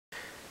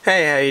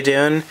Hey, how you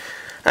doing?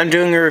 I'm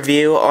doing a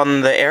review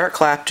on the Eric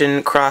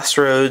Clapton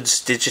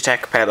Crossroads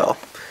Digitech pedal.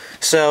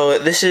 So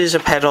this is a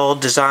pedal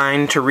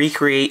designed to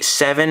recreate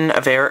 7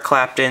 of Eric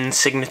Clapton's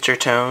signature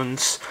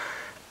tones,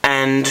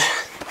 and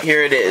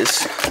here it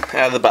is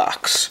out of the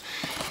box.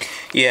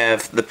 You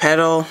have the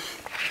pedal,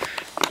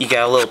 you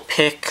got a little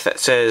pick that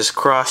says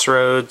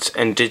Crossroads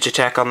and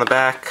Digitech on the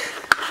back.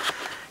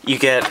 You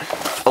get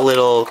a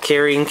little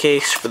carrying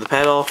case for the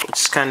pedal,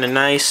 which is kind of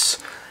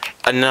nice.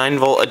 A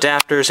 9-volt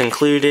adapter is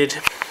included,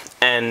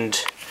 and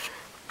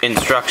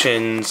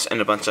instructions and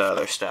a bunch of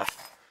other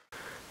stuff.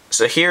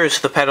 So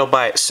here's the pedal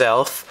by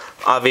itself.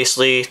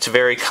 Obviously it's a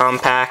very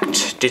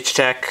compact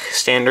Digitech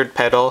standard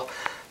pedal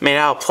made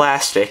out of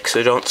plastic,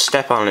 so don't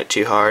step on it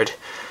too hard.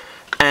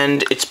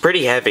 And it's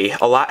pretty heavy,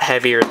 a lot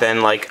heavier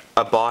than like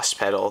a Boss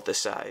pedal this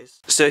size.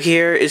 So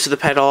here is the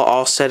pedal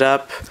all set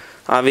up.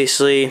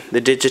 Obviously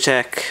the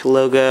Digitech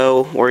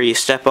logo where you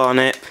step on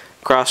it.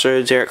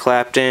 Crossroads Eric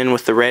Clapton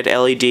with the red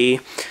LED.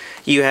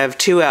 You have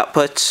 2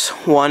 outputs,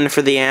 one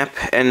for the amp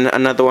and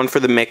another one for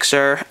the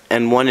mixer,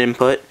 and 1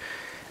 input.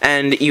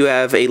 And you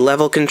have a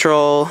level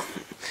control,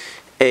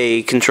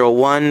 a control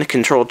 1,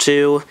 control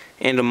 2,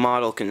 and a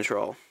model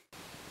control.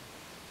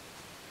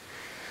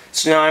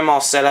 So now I'm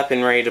all set up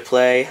and ready to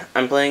play.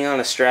 I'm playing on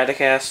a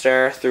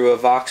Stratocaster through a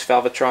Vox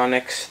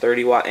Valvetronics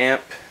 30-watt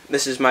amp.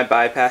 This is my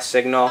bypass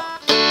signal.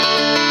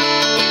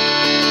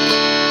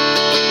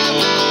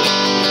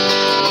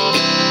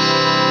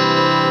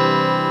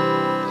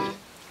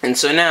 And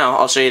so now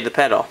I'll show you the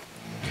pedal.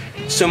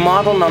 So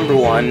model number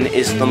 1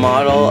 is the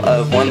model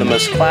of one of the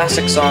most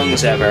classic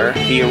songs ever,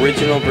 the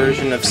original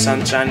version of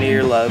Sunshine of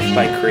Your Love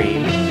by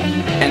Cream.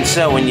 And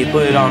so when you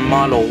put it on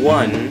model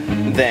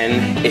 1,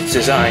 then it's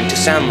designed to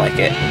sound like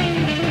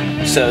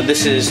it. So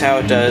this is how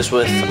it does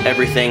with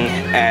everything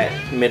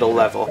at middle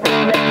level.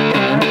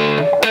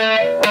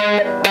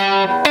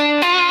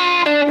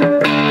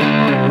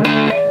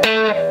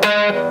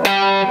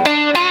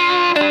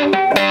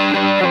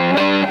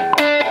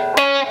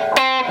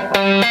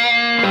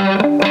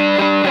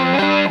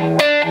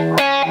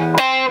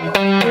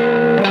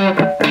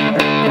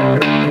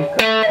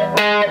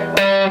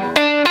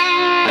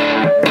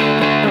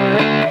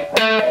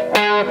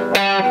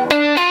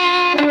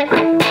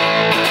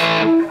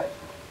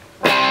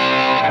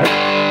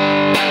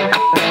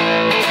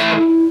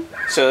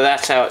 So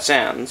that's how it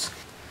sounds.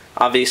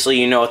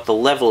 Obviously you know what the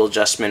level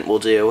adjustment will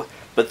do,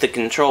 but the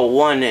control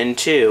 1 and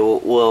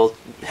 2 will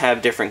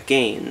have different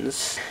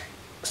gains.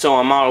 So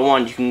on model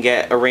 1 you can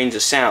get a range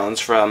of sounds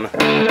from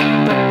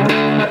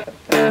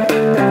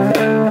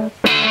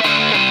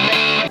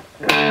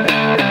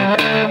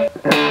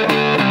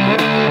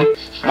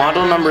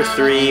model number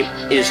 3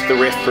 is the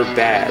riff for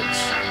Bads,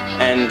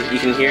 and you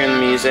can hear in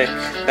the music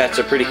that's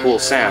a pretty cool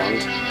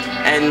sound.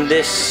 And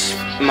this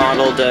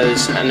model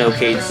does an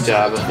okay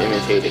job of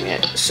imitating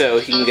it. So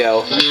you can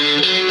go.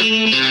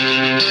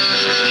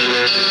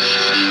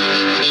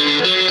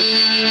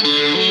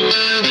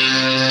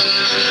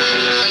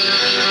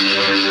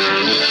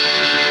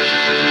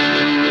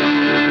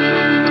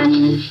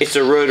 It's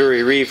a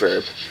rotary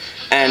reverb.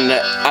 And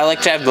I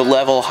like to have the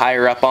level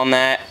higher up on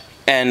that.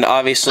 And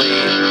obviously,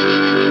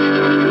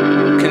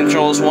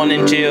 controls 1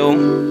 and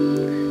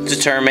 2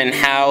 determine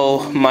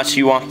how much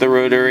you want the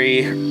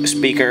rotary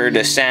speaker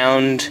to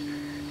sound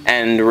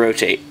and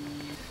rotate.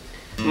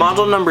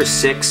 Model number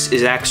 6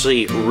 is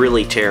actually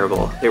really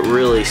terrible. It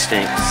really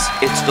stinks.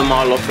 It's the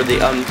model for the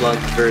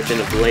unplugged version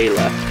of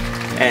Layla,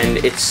 and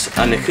it's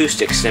an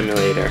acoustic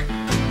simulator,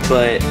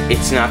 but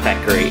it's not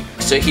that great.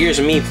 So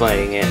here's me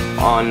playing it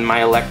on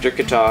my electric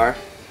guitar.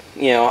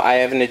 You know, I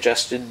haven't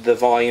adjusted the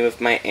volume of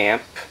my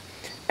amp,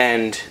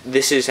 and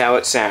this is how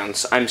it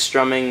sounds. I'm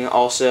strumming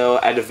also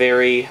at a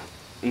very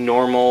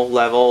normal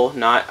level,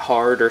 not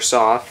hard or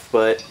soft,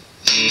 but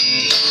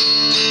it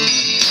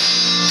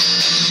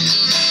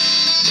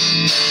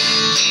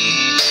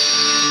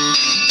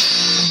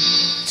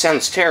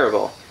sounds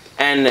terrible.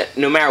 And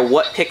no matter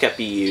what pickup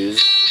you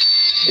use,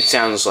 it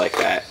sounds like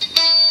that.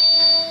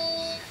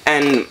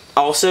 And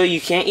also,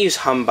 you can't use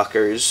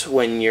humbuckers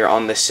when you're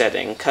on this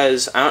setting,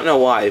 because I don't know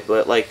why,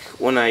 but like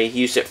when I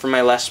used it for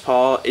my Les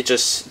Paul, it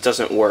just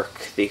doesn't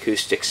work, the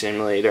acoustic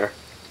simulator.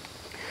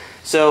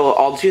 So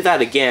I'll do that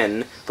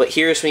again, but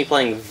here's me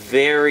playing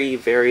very,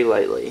 very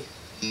lightly.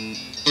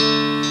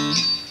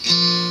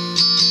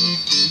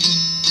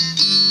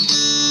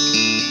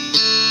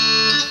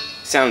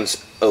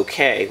 Sounds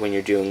okay when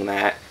you're doing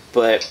that,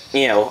 but,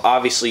 you know,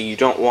 obviously you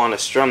don't want to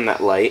strum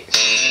that light.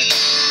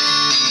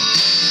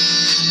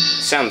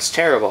 Sounds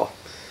terrible.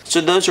 So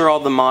those are all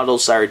the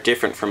models that are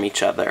different from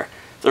each other.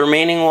 The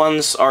remaining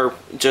ones are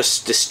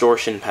just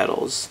distortion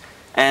pedals,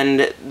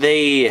 and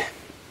they,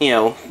 you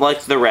know,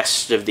 like the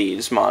rest of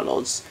these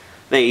models,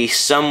 they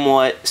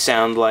somewhat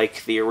sound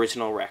like the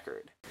original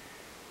record.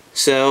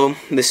 So,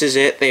 this is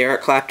it, the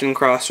Eric Clapton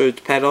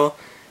Crossroads pedal.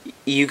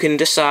 You can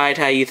decide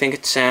how you think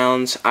it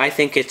sounds. I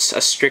think it's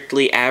a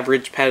strictly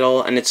average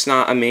pedal, and it's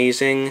not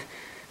amazing.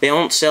 They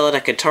don't sell it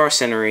at Guitar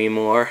Center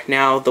anymore.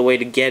 Now the way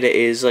to get it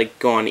is like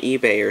go on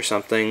eBay or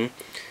something.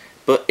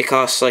 but it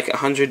costs like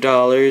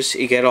 $100.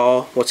 You get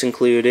all what's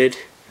included.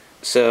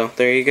 So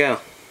there you go.